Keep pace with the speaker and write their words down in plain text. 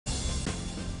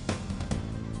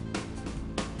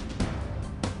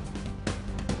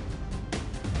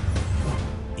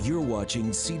You're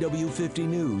watching CW50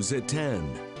 News at 10.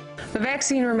 The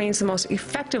vaccine remains the most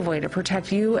effective way to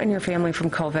protect you and your family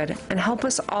from COVID and help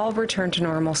us all return to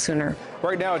normal sooner.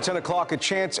 Right now at 10 o'clock, a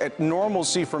chance at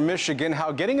normalcy for Michigan,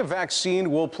 how getting a vaccine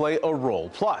will play a role.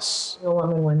 Plus, a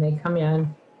woman when they come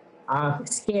in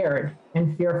scared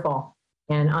and fearful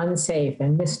and unsafe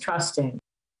and mistrusting.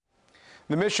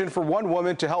 the mission for one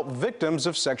woman to help victims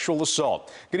of sexual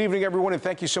assault. Good evening, everyone, and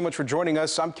thank you so much for joining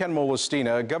us. I'm Ken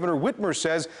Molestina. Governor Whitmer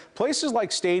says places like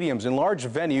stadiums and large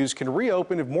venues can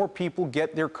reopen if more people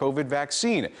get their COVID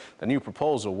vaccine. The new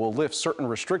proposal will lift certain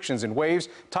restrictions in waves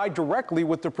tied directly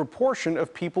with the proportion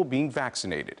of people being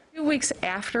vaccinated. 2 weeks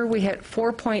after we hit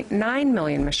 4.9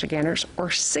 million Michiganders, or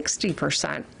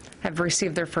 60%, have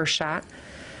received their first shot,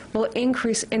 will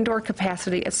increase indoor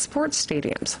capacity at sports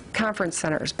stadiums, conference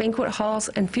centers, banquet halls,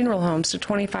 and funeral homes to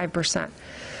 25%.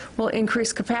 Will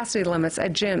increase capacity limits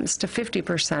at gyms to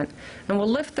 50%, and will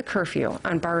lift the curfew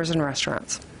on bars and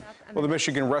restaurants. Well, the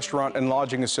Michigan Restaurant and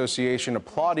Lodging Association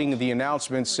applauding the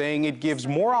announcement, saying it gives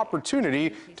more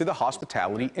opportunity to the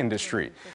hospitality industry.